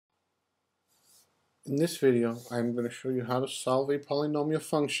In this video, I'm going to show you how to solve a polynomial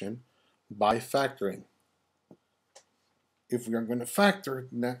function by factoring. If we are going to factor,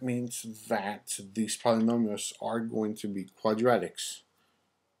 that means that these polynomials are going to be quadratics.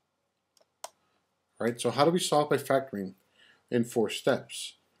 Right? So how do we solve by factoring? In 4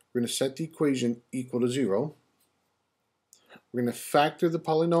 steps. We're going to set the equation equal to 0. We're going to factor the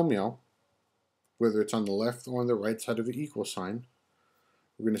polynomial, whether it's on the left or on the right side of the equal sign.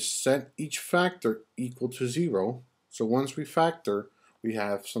 We're going to set each factor equal to 0. So once we factor, we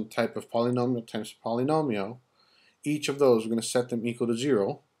have some type of polynomial times polynomial. Each of those, we're going to set them equal to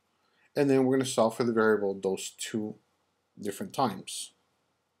 0. And then we're going to solve for the variable those 2 different times.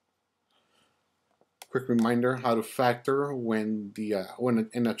 Quick reminder how to factor when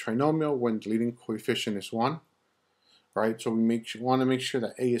in a trinomial when the leading coefficient is 1. Right? So we want to make sure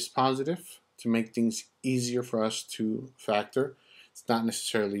that a is positive to make things easier for us to factor. It's not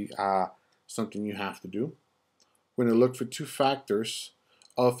necessarily something you have to do. We're going to look for 2 factors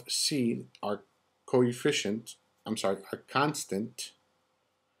of c, our constant.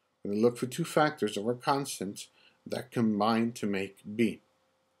 We're going to look for 2 factors of our constant that combine to make b,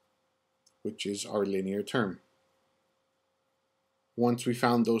 which is our linear term. Once we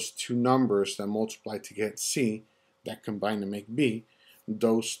found those 2 numbers that multiply to get c, that combine to make b,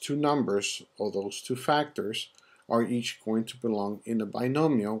 those 2 numbers, or those 2 factors, are each going to belong in a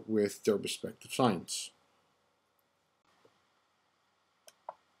binomial with their respective signs.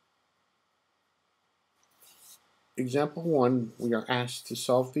 Example 1, we are asked to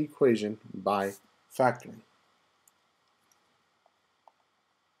solve the equation by factoring.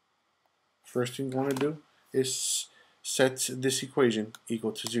 First thing we want to do is set this equation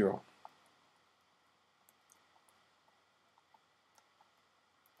equal to 0.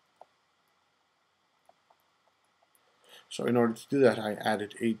 So in order to do that, I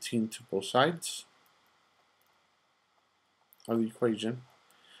added 18 to both sides of the equation.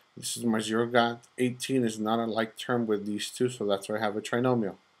 This is my 0 got. 18 is not a like term with these 2, so that's why I have a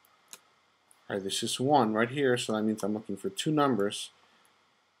trinomial. Alright, this is 1 right here, so that means I'm looking for 2 numbers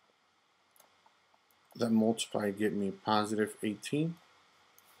that multiply get me positive 18.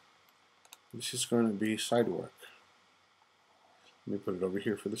 This is going to be side work. Let me put it over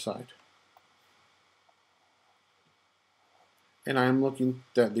here for the side. And I'm looking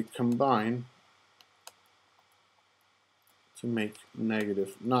that they combine to make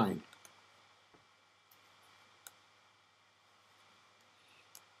negative 9.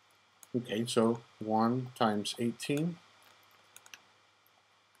 Okay, so 1 times 18.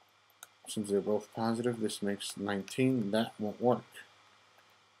 Since they're both positive, this makes 19. That won't work.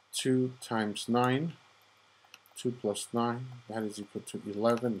 2 times 9. 2 plus 9. That is equal to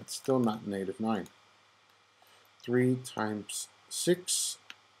 11. That's still not negative 9. 3 times 6.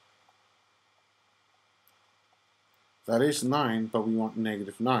 That is 9, but we want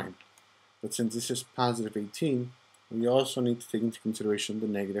negative 9. But since this is positive 18, we also need to take into consideration the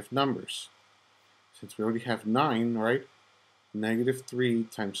negative numbers. Since we already have 9, right? Negative 3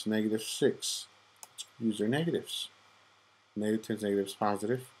 times negative 6. Let's use our negatives. Negative times negative is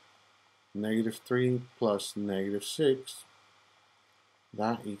positive. Negative 3 plus negative 6,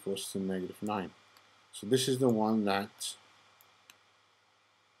 that equals to negative 9. So this is the one that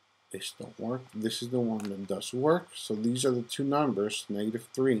this don't work. This is the one that does work. So these are the 2 numbers, negative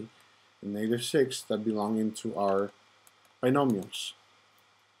 3 and negative 6, that belong into our binomials.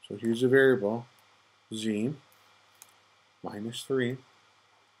 So here's a variable, z minus 3,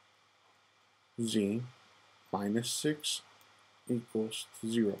 z minus 6 equals to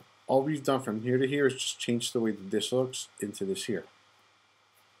 0. All we've done from here to here is just change the way that this looks into this here.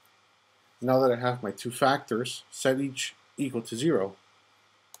 Now that I have my 2 factors set each equal to 0,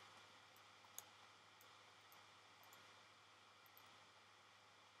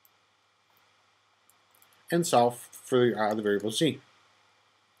 and solve for the variable z.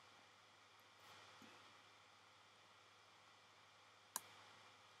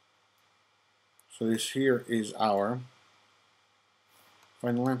 So this here is our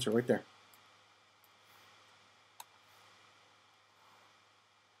final answer right there.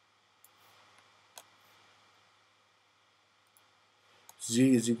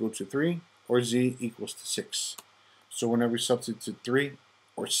 Z is equal to 3 or z equals to 6. So whenever we substitute 3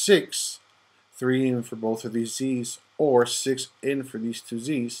 or 6, 3 in for both of these z's or 6 in for these 2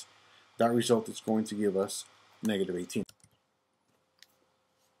 z's, that result is going to give us negative 18.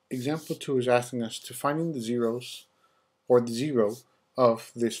 Example 2 is asking us to find the zeros or the 0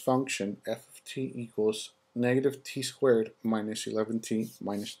 of this function f of t equals negative t squared minus 11t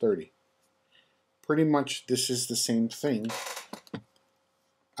minus 30. Pretty much this is the same thing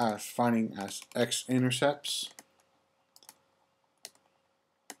as finding as x-intercepts,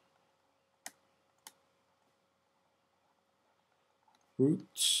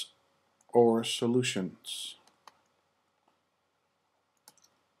 roots, or solutions.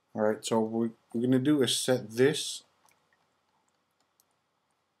 Alright, so what we're going to do is set this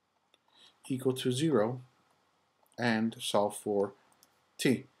equal to 0 and solve for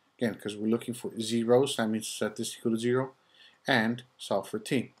t. Again, because we're looking for zeros, that means set this equal to 0 and solve for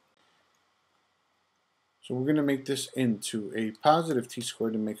t. So we're going to make this into a positive t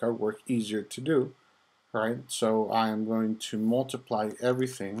squared to make our work easier to do. Right? So I'm going to multiply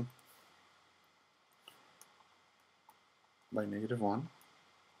everything by -1.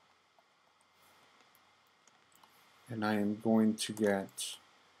 And I am going to get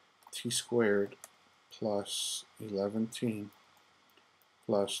t squared plus 11t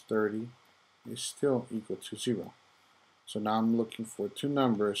plus 30 is still equal to 0. So now I'm looking for two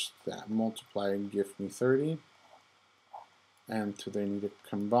numbers that multiply and give me 30, and they need to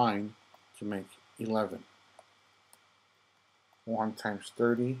combine to make 11. 1 times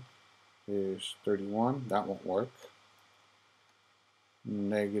 30 is 31. That won't work.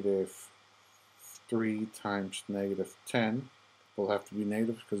 Negative 3 times negative 10 will have to be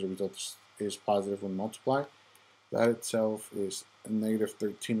negative because the result is positive when multiplied. That itself is a negative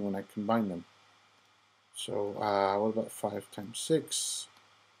 13 when I combine them. So what about 5 times 6?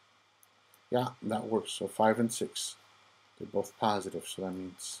 Yeah, that works. So 5 and 6, they're both positive. So that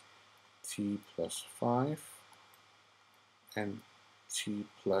means t plus 5 and t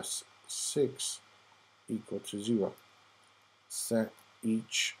plus 6 equal to 0. Set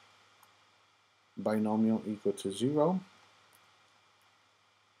each binomial equal to 0.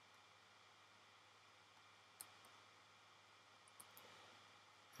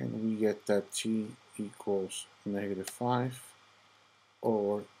 And we get that t equals -5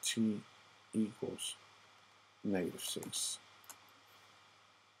 or t equals -6.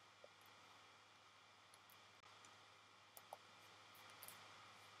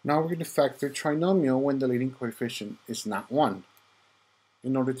 Now we're going to factor trinomial when the leading coefficient is not 1.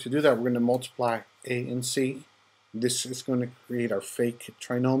 In order to do that, we're going to multiply a and c. This is going to create our fake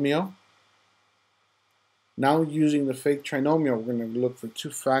trinomial. Now using the fake trinomial, we're going to look for two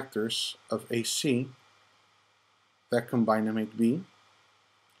factors of AC that combine to make B.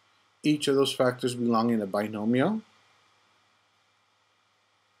 Each of those factors belong in a binomial.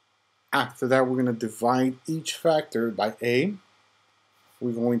 After that, we're going to divide each factor by A.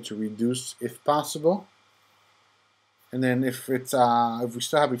 We're going to reduce if possible. And then if we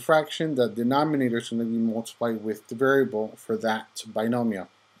still have a fraction, the denominator is going to be multiplied with the variable for that binomial,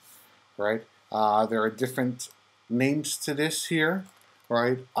 right? There are different names to this here,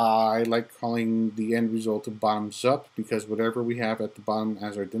 right? I like calling the end result of bottoms up because whatever we have at the bottom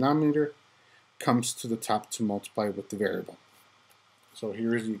as our denominator comes to the top to multiply with the variable. So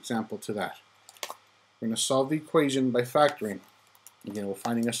here is the example to that. We're going to solve the equation by factoring. Again, we're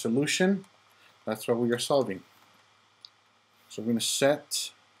finding a solution. That's what we are solving. So we're going to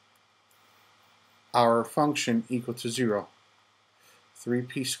set our function equal to 0.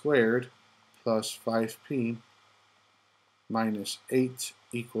 3p squared plus 5p minus 8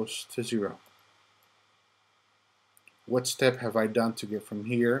 equals to 0. What step have I done to get from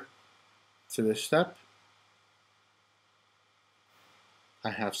here to this step?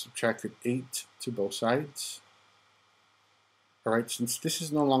 I have subtracted 8 to both sides. Alright, since this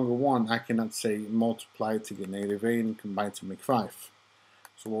is no longer 1, I cannot say multiply to get -8 and combine to make 5.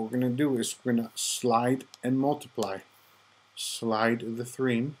 So what we're going to do is we're going to slide and multiply. Slide the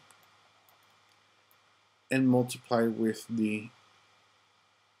 3 and multiply with the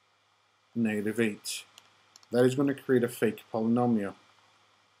 -8. That is going to create a fake polynomial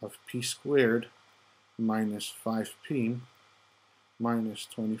of p squared minus 5p minus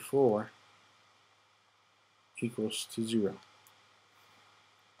 24 equals to 0.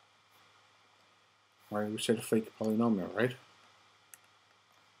 Alright, we said a fake polynomial, right?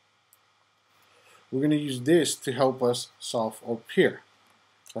 We're going to use this to help us solve up here.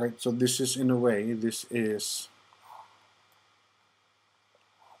 Alright, so this is, in a way, this is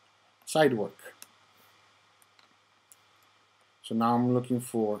side work. So now I'm looking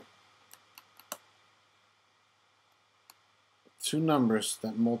for two numbers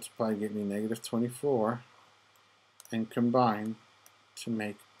that multiply give me -24 and combine to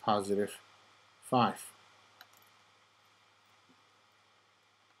make +5.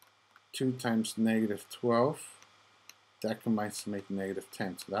 2 times -12, that combines to make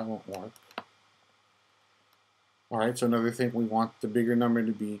 -10, so that won't work. Alright, so another thing, we want the bigger number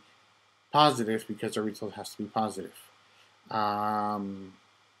to be positive because our result has to be positive.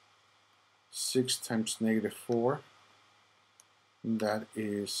 6 times negative 4, that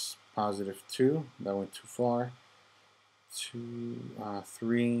is positive 2. That went too far.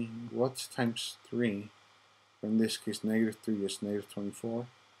 3, what's times 3? In this case, negative 3 is negative 24.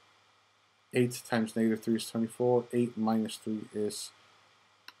 8 times negative 3 is 24. 8 minus 3 is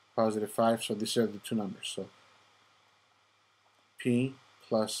positive 5. So these are the two numbers. So p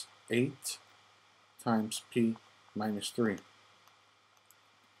plus 8 times p minus 3.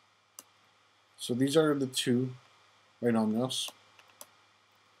 So these are the two binomials.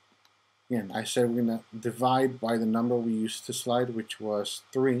 Again, I said we're going to divide by the number we used to slide, which was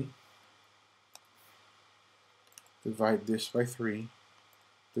 3. Divide this by 3.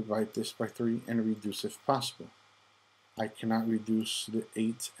 Divide this by 3 and reduce if possible. I cannot reduce the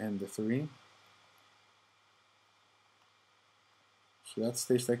 8 and the 3. So that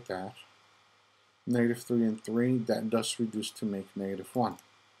stays like that. Negative 3 and 3, that does reduce to make negative 1.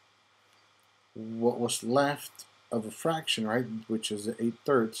 What was left of a fraction, right, which is the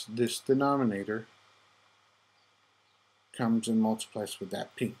 8/3, this denominator comes and multiplies with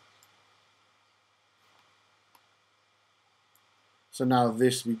that p. So now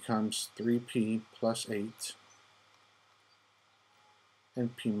this becomes 3p plus 8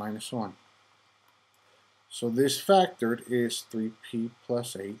 and p minus 1. So this factored is 3p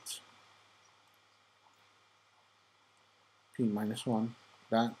plus 8, p minus 1,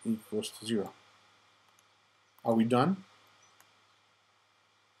 that equals to 0. Are we done?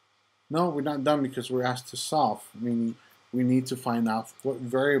 No, we're not done because we're asked to solve, meaning we need to find out what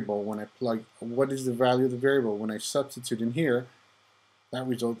variable, when I plug, what is the value of the variable. When I substitute in here, that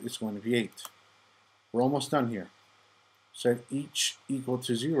result is going to be 8. We're almost done here. Set each equal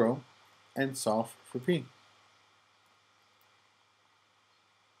to 0 and solve for p.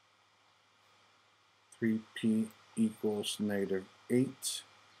 3p equals negative 8.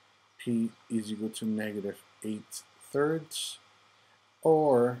 P is equal to negative 8/3,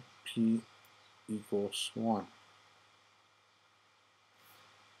 or p equals 1.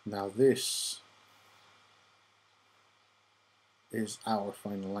 Now this is our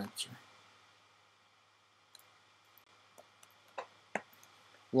final answer.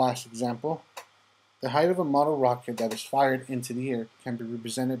 Last example. The height of a model rocket that is fired into the air can be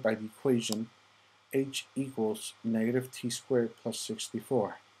represented by the equation h equals negative t squared plus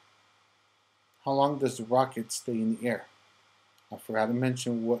 64. How long does the rocket stay in the air? I forgot to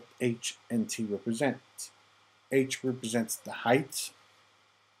mention what h and t represent. H represents the height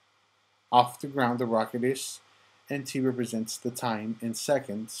off the ground the rocket is, and t represents the time in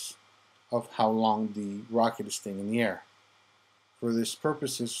seconds of how long the rocket is staying in the air. For this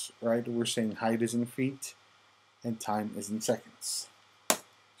purposes, right, we're saying height is in feet and time is in seconds.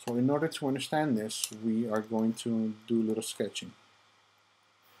 So in order to understand this, we are going to do a little sketching.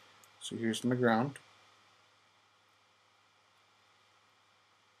 So here's my ground.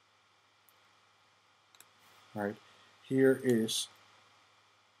 All right, here is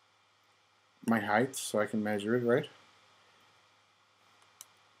my height, so I can measure it, right?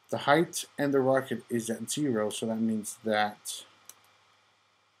 The height and the rocket is at 0, so that means that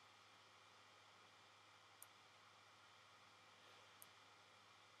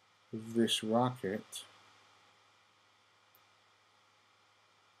this rocket,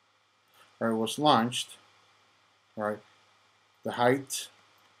 right, was launched, right? The height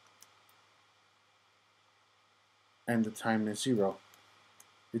and the time is 0.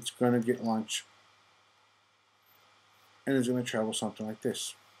 It's going to get launched and it's going to travel something like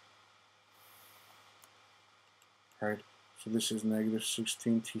this. Right? So this is negative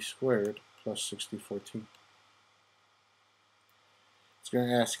 16t squared plus 64t. It's going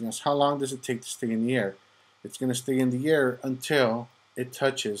to ask us, how long does it take to stay in the air? It's going to stay in the air until it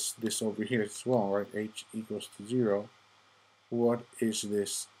touches this over here as well, right? H equals to 0. What is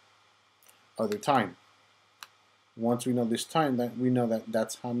this other time? Once we know this time, that we know that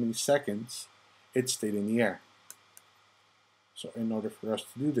that's how many seconds it stayed in the air. So in order for us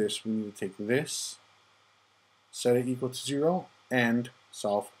to do this, we need to take this, set it equal to 0, and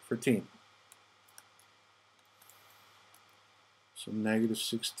solve for t. So negative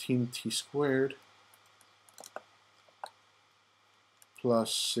 16t squared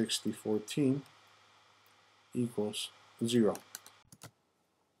plus 64t equals 0.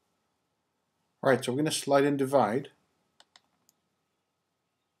 Alright, so we're going to slide and divide.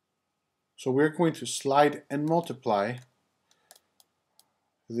 So we're going to slide and multiply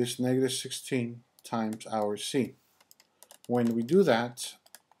this negative 16 times our c. When we do that,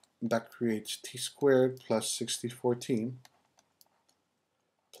 that creates t squared plus 64t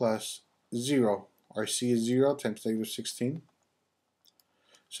plus 0. Our c is 0 times negative 16.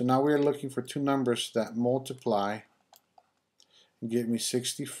 So now we're looking for two numbers that multiply and give me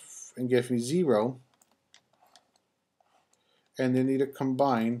 60 and give me 0, and they need to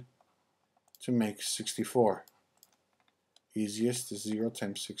combine to make 64. Easiest is 0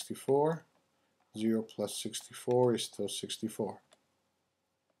 times 64. 0 plus 64 is still 64.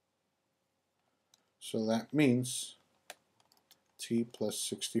 So that means t plus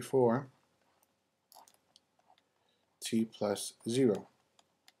 64, t plus 0.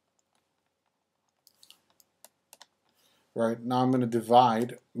 Right, now I'm going to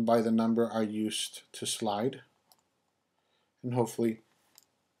divide by the number I used to slide, and hopefully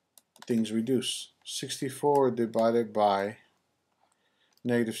things reduce. 64 divided by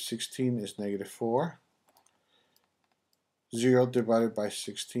negative 16 is negative 4. 0 divided by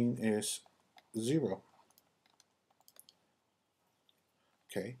 16 is 0.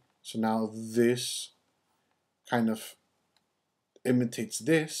 Okay, so now this kind of imitates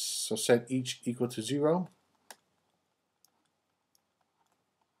this, so set each equal to 0.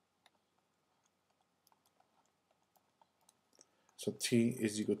 So t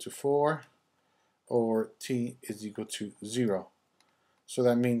is equal to 4, or t is equal to 0. So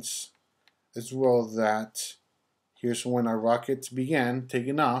that means as well that here's when our rocket began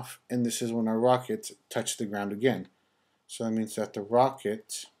taking off, and this is when our rocket touched the ground again. So that means that the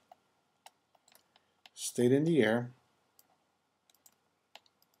rocket stayed in the air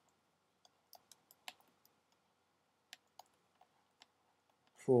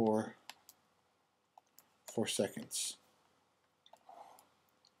for 4 seconds.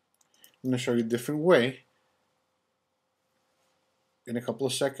 I'm going to show you a different way in a couple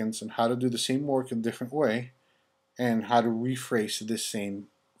of seconds on how to do the same work in a different way and how to rephrase this same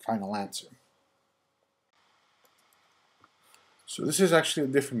final answer. So this is actually a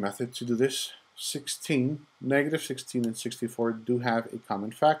different method to do this. 16, negative 16 and 64 do have a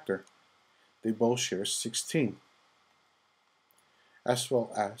common factor. They both share 16, as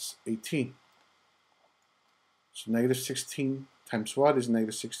well as 18. So negative 16 times what is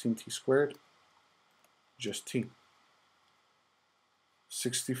negative 16t squared? Just t.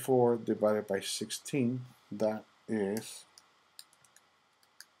 64 divided by 16, that is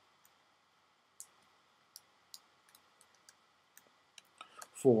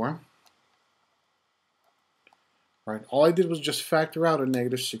 4. Right, all I did was just factor out a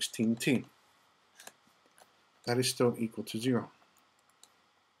negative 16t. That is still equal to 0.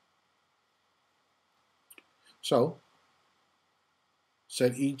 So,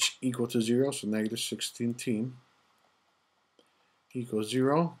 set each equal to 0, so negative 16t equals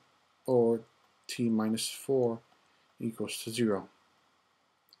 0, or t minus 4 equals to 0.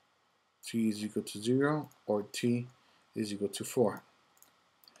 T is equal to 0, or t is equal to 4.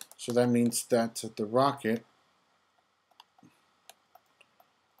 So that means that the rocket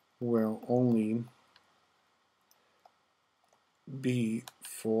will only be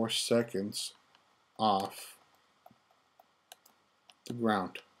 4 seconds off the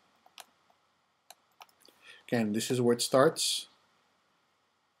ground. Again, this is where it starts,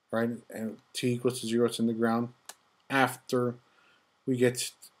 right? And t equals to 0, it's in the ground. After we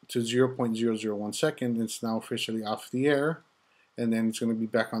get to 0.001 second, it's now officially off the air, and then it's going to be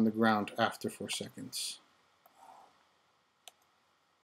back on the ground after 4 seconds.